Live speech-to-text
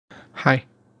Hi,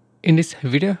 in this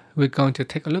video we're going to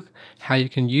take a look how you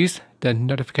can use the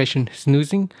notification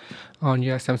snoozing on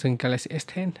your Samsung Galaxy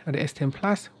S10 or the S10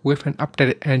 Plus with an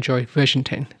updated Android version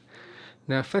 10.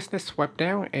 Now first let's swipe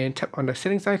down and tap on the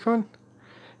settings icon,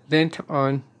 then tap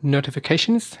on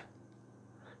notifications.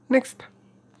 Next,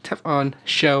 tap on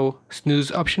show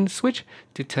snooze option switch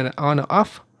to turn it on or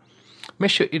off. Make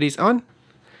sure it is on.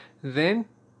 Then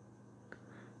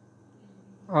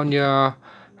on your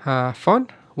phone,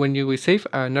 when you receive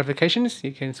notifications,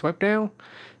 you can swipe down.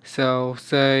 So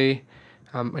say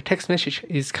a text message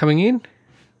is coming in.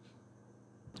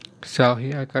 So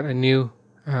here I got a new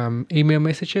email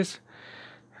messages.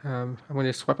 I'm going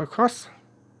to swipe across.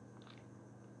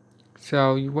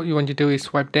 So what you want to do is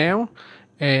swipe down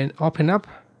and open up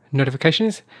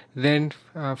notifications. Then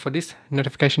for this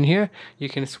notification here, you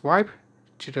can swipe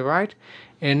to the right,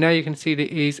 and now you can see there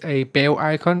is a bell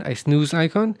icon, a snooze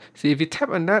icon. So if you tap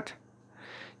on that,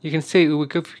 you can see it will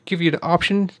give you the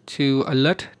option to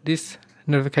alert this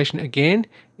notification again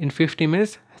in 15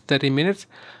 minutes, 30 minutes,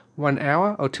 1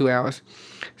 hour or 2 hours.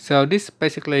 So this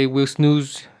basically will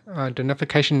snooze the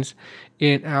notifications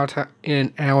in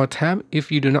an hour time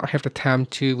if you do not have the time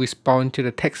to respond to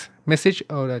the text message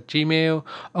or the Gmail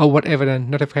or whatever the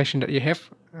notification that you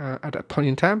have at that point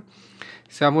in time.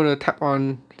 So I'm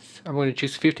going to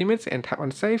choose 15 minutes and tap on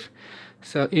save.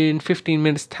 So in 15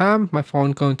 minutes time, my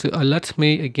phone going to alert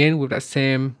me again with that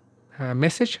same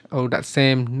message or that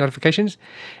same notifications.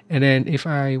 And then if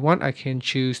I want, I can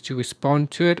choose to respond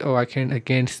to it, or I can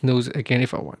again snooze again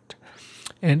if I want.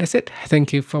 And that's it.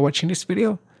 Thank you for watching this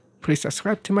video. Please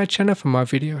subscribe to my channel for more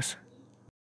videos.